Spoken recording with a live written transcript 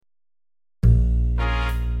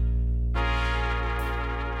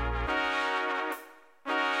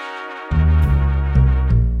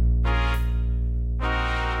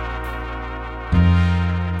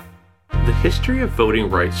history of voting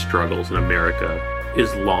rights struggles in America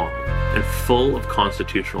is long and full of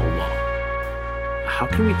constitutional law. How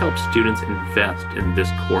can we help students invest in this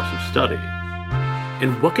course of study?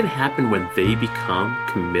 And what can happen when they become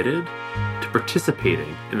committed to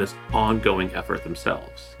participating in this ongoing effort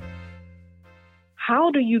themselves?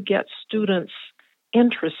 How do you get students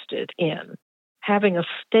interested in having a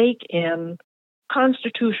stake in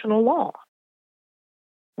constitutional law?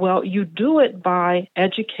 Well, you do it by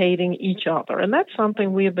educating each other, and that's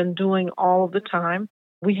something we have been doing all of the time.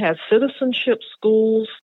 We had citizenship schools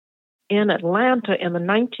in Atlanta in the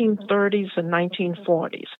 1930s and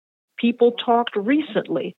 1940s. People talked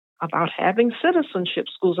recently about having citizenship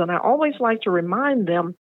schools, and I always like to remind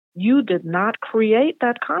them, you did not create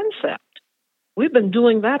that concept. We've been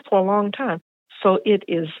doing that for a long time. So it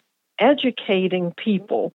is educating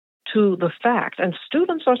people to the fact, and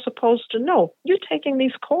students are supposed to know, you're taking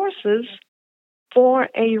these courses for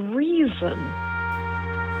a reason.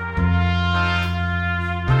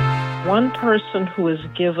 One person who is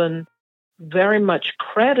given very much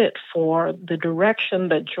credit for the direction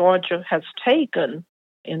that Georgia has taken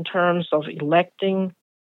in terms of electing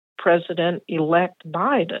President-elect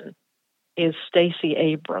Biden is Stacey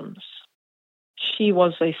Abrams. She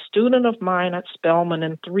was a student of mine at Spelman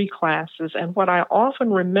in 3 classes, and what I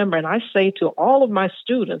often remember, and I say to all of my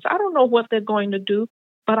students, I don't know what they're going to do,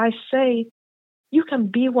 but I say, you can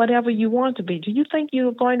be whatever you want to be. Do you think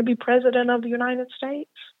you're going to be president of the United States?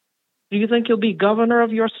 Do you think you'll be governor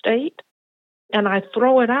of your state? And I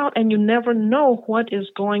throw it out, and you never know what is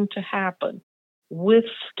going to happen. With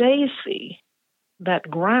Stacey, that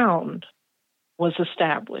ground was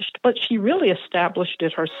established, but she really established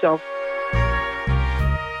it herself.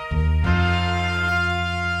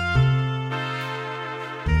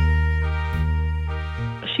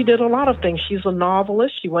 She did a lot of things. She's a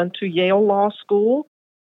novelist. She went to Yale Law School.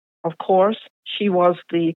 Of course, she was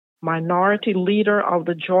the minority leader of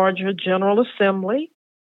the Georgia General Assembly,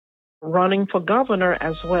 running for governor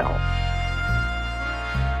as well.